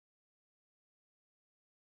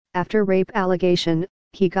After rape allegation,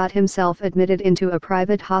 he got himself admitted into a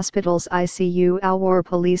private hospital's ICU.Alwar.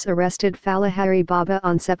 Police arrested Falahari Baba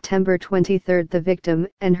on September 23. The victim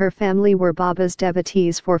and her family were Baba's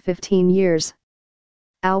devotees for 15 years.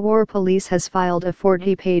 Alwar police has filed a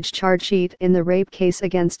 40-page charge sheet in the rape case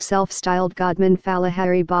against self-styled godman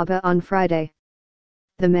Falahari Baba on Friday.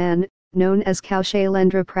 The man, known as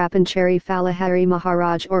Kaushalendra Prapanchari Falahari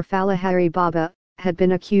Maharaj or Falahari Baba, had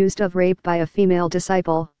been accused of rape by a female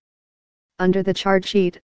disciple. Under the charge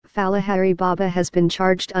sheet, Falahari Baba has been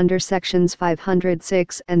charged under sections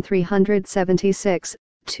 506 and 376,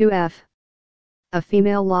 2F. A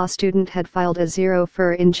female law student had filed a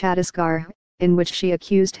 0-4 in Chhattisgarh, in which she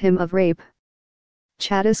accused him of rape.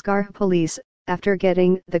 Chhattisgarh police, after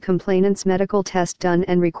getting the complainant's medical test done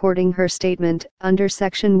and recording her statement under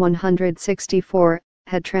section 164,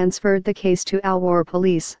 had transferred the case to Alwar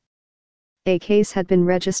police. A case had been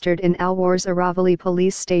registered in Alwar's Aravali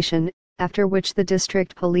police station, after which the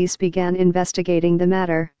district police began investigating the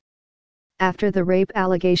matter. After the rape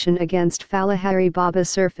allegation against Falahari Baba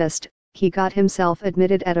surfaced, he got himself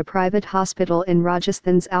admitted at a private hospital in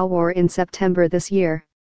Rajasthan's Alwar in September this year.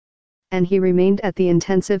 And he remained at the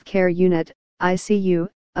intensive care unit, ICU,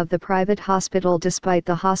 of the private hospital despite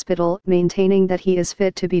the hospital maintaining that he is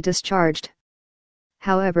fit to be discharged.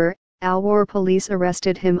 However, Alwar police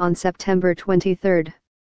arrested him on September 23.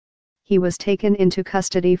 He was taken into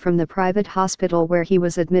custody from the private hospital where he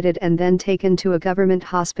was admitted and then taken to a government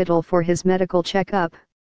hospital for his medical checkup.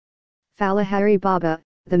 Falahari Baba,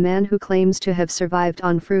 the man who claims to have survived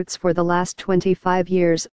on fruits for the last 25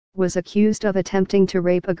 years, was accused of attempting to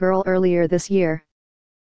rape a girl earlier this year.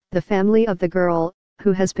 The family of the girl,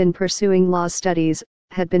 who has been pursuing law studies,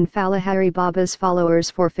 had been Falahari Baba's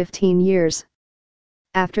followers for 15 years.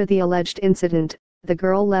 After the alleged incident, the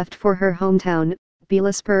girl left for her hometown,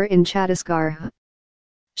 Bilaspur in Chhattisgarh.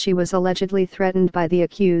 She was allegedly threatened by the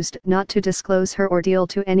accused not to disclose her ordeal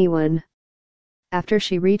to anyone. After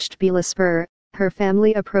she reached Bilaspur, her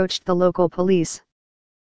family approached the local police.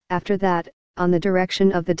 After that, on the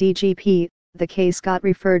direction of the DGP, the case got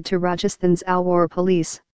referred to Rajasthan's Alwar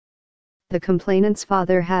police. The complainant's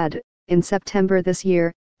father had, in September this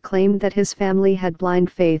year, claimed that his family had blind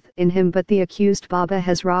faith in him, but the accused Baba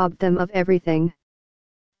has robbed them of everything.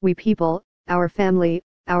 We people, our family,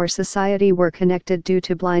 our society were connected due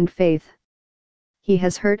to blind faith. He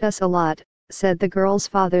has hurt us a lot, said the girl's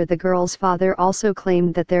father. The girl's father also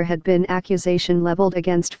claimed that there had been accusation leveled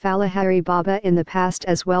against Falahari Baba in the past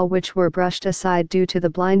as well, which were brushed aside due to the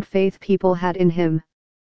blind faith people had in him.